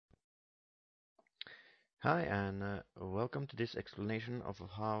Hi, and welcome to this explanation of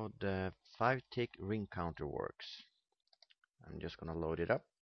how the 5-tick ring counter works. I'm just gonna load it up,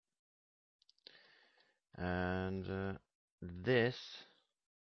 and this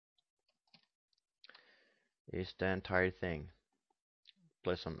is the entire thing,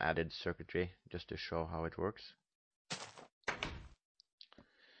 plus some added circuitry just to show how it works.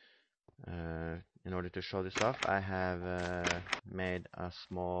 In order to show this off, I have made a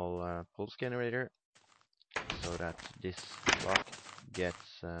small pulse generator so that this clock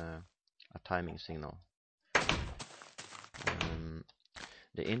gets a timing signal.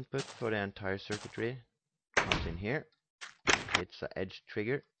 The input for the entire circuitry comes in here. It's an edge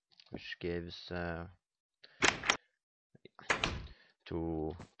trigger, which gives 2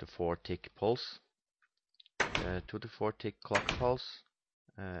 to 4 tick pulse. 2 to 4 tick clock pulse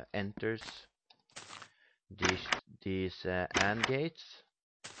enters these AND gates.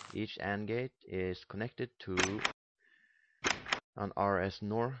 Each AND gate is connected to an RS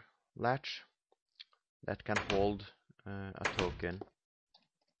NOR latch that can hold a token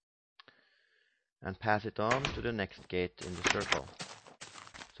and pass it on to the next gate in the circle.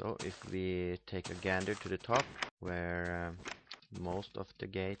 So if we take a gander to the top where most of the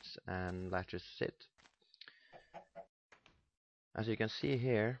gates and latches sit, as you can see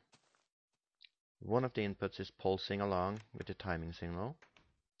here, one of the inputs is pulsing along with the timing signal.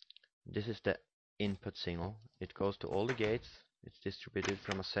 This is the input signal. It goes to all the gates. It's distributed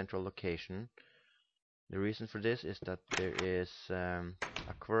from a central location. The reason for this is that there is a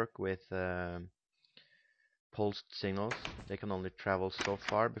quirk with pulsed signals. They can only travel so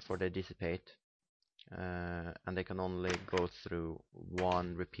far before they dissipate, and they can only go through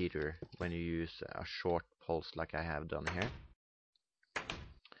one repeater when you use a short pulse like I have done here.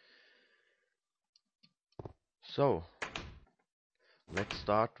 So let's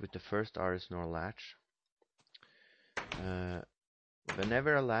start with the first RS NOR latch.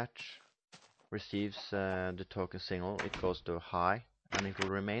 Whenever a latch receives the token signal, it goes to high, and it will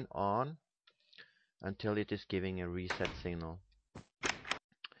remain on until it is giving a reset signal.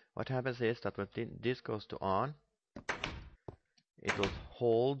 What happens is that when this goes to on, it will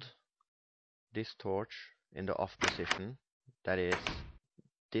hold this torch in the off position. That is,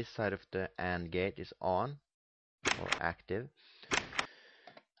 this side of the AND gate is on or active.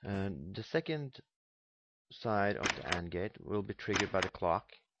 The second side of the AND gate will be triggered by the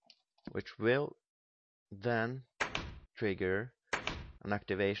clock, which will then trigger an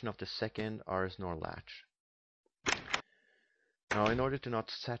activation of the second RS NOR latch. Now, in order to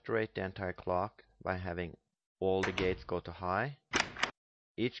not saturate the entire clock by having all the gates go to high,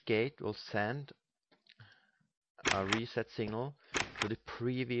 each gate will send a reset signal to the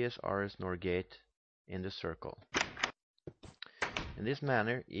previous RS NOR gate in the circle. In this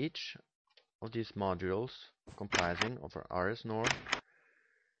manner, each of these modules comprising of our RS NOR,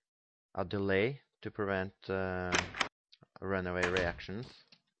 a delay to prevent runaway reactions.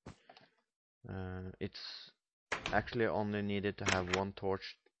 It's actually only needed to have one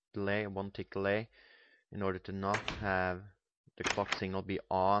torch delay, one tick delay, in order to not have the clock signal be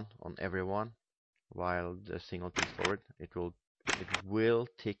on everyone while the signal ticks forward. It will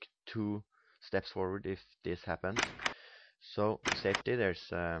tick 2 steps forward if this happens. So for safety,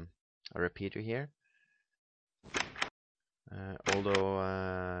 there's a repeater here.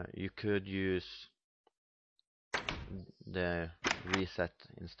 Although you could use the reset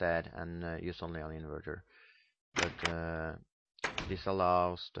instead and use only an inverter, but this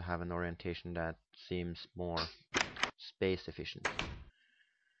allows to have an orientation that seems more space efficient.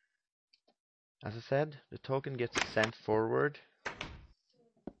 As I said, the token gets sent forward,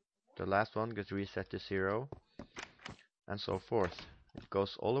 the last one gets reset to 0, and so forth. It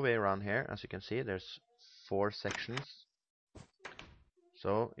goes all the way around here. As you can see, there's 4 sections,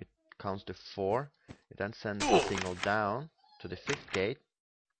 so it counts to 4. It then sends the signal down to the 5th gate,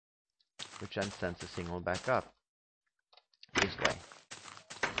 which then sends the signal back up this way.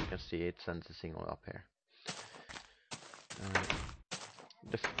 As you can see, it sends the signal up here.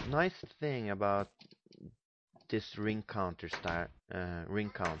 The nice thing about this ring counter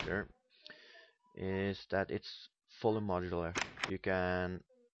is that it's fully modular. You can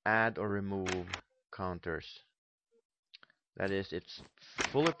add or remove counters. That is, it's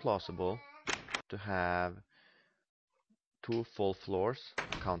fully plausible to have 2 full floors,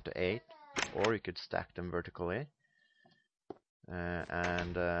 count to 8, or you could stack them vertically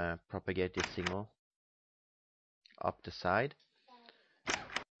and propagate this signal up the side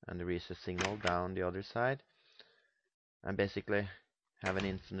and the reset signal down the other side, and basically have an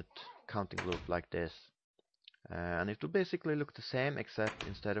infinite counting loop like this. And it will basically look the same, except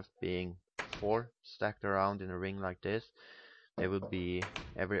instead of being 4 stacked around in a ring like this. They would be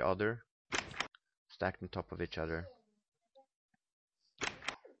every other stacked on top of each other.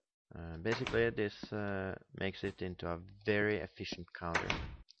 Basically, this makes it into a very efficient counter.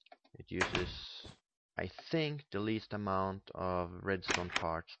 It uses, I think, the least amount of redstone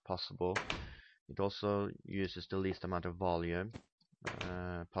parts possible. It also uses the least amount of volume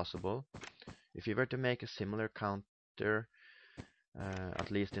possible. If you were to make a similar counter,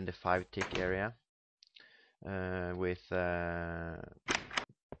 at least in the 5-tick area, with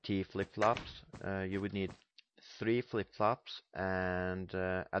T flip-flops, you would need 3 flip-flops and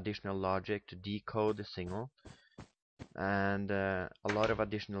additional logic to decode the signal, and a lot of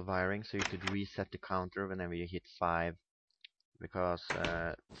additional wiring so you could reset the counter whenever you hit 5, because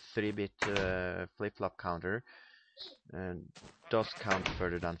 3-bit flip-flop counter does count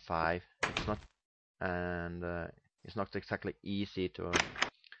further than 5. It's not exactly easy to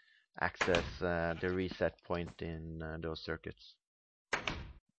access the reset point in those circuits.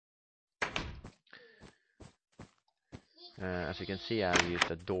 As you can see, I've used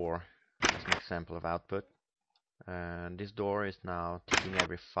a door as an example of output. This door is now ticking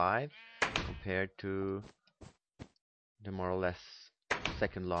every 5 compared to the more or less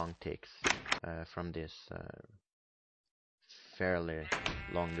second long ticks from this fairly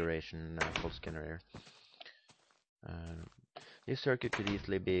long duration pulse generator. This circuit could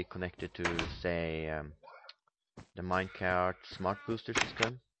easily be connected to, say, the minecart smart booster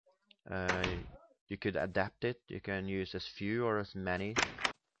system. You could adapt it. You can use as few or as many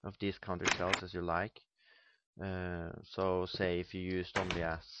of these counter cells as you like. So say if you used only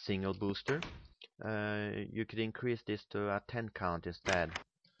a single booster, you could increase this to a 10 count instead.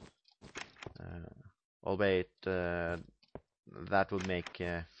 Albeit that would make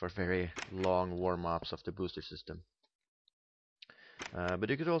for very long warm-ups of the booster system. But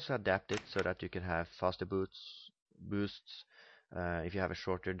you could also adapt it so that you can have faster boosts if you have a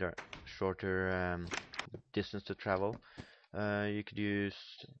shorter distance to travel. You could use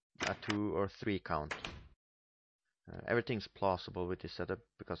a 2 or 3 count. Everything's plausible with this setup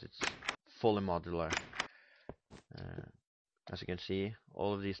because it's fully modular. As you can see,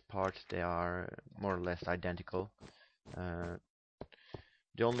 all of these parts, they are more or less identical.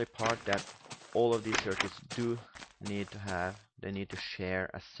 The only part that all of these circuits do need to have, they need to share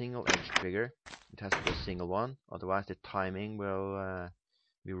a single edge trigger. It has to be a single one, otherwise the timing will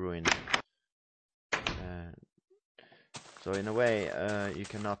be ruined. So in a way, you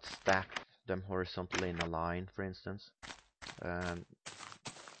cannot stack them horizontally in a line, for instance.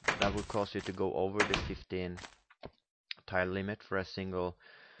 That would cause you to go over the 15 tile limit for a single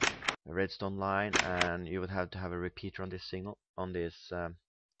redstone line, and you would have to have a repeater on this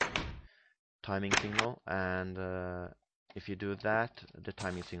timing signal, and if you do that, the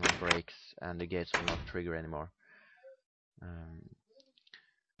timing signal breaks and the gates will not trigger anymore.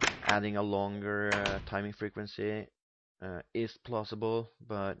 Adding a longer timing frequency is plausible,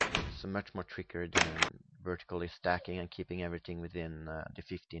 but it's much more trickier than vertically stacking and keeping everything within the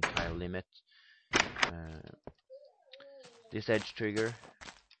 15 tile limit. This edge trigger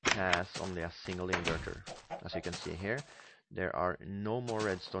has only a single inverter. As you can see here, there are no more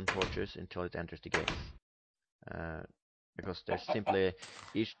redstone torches until it enters the gates. Because there's simply,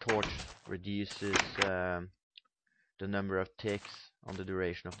 each torch reduces the number of ticks on the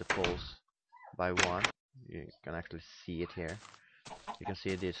duration of the pulse by 1. You can actually see it here. You can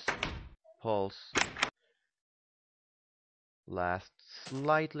see this pulse lasts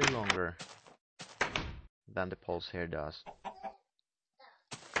slightly longer than the pulse here does.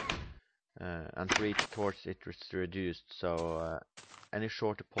 And for each torch it's reduced, so any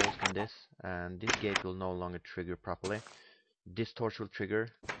shorter pulse than this, and this gate will no longer trigger properly. This torch will trigger,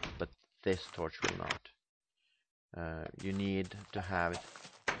 but this torch will not. You need to have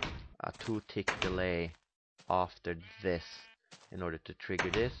a 2-tick delay after this in order to trigger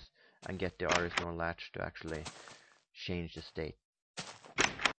this and get the RS-NOR latch to actually change the state.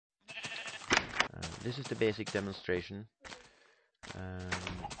 This is the basic demonstration.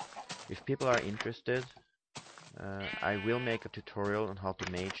 If people are interested, I will make a tutorial on how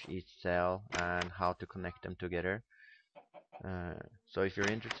to mage each cell and how to connect them together. So if you're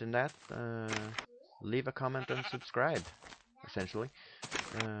interested in that, leave a comment and subscribe, essentially.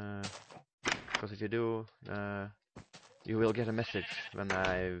 Because if you do, you will get a message when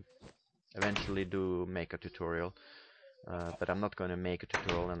I eventually do make a tutorial. But I'm not going to make a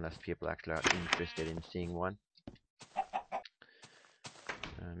tutorial unless people actually are interested in seeing one.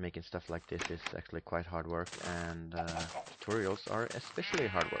 Making stuff like this is actually quite hard work, and tutorials are especially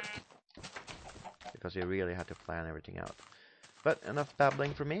hard work because you really have to plan everything out. But enough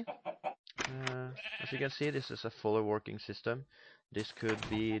babbling from me. As you can see, this is a fully working system. This could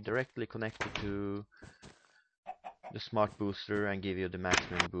be directly connected to the smart booster and give you the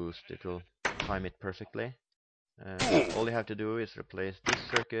maximum boost. It will time it perfectly. All you have to do is replace this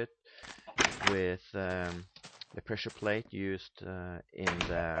circuit with the pressure plate used in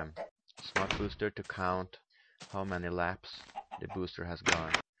the smart booster to count how many laps the booster has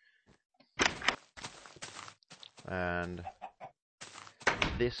gone. And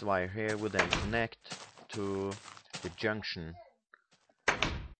this wire here will then connect to the junction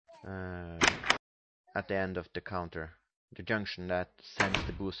at the end of the counter. The junction that sends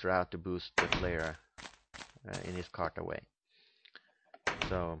the booster out to boost the player in his cart away.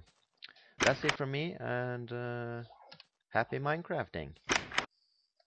 So that's it from me, and happy Minecrafting.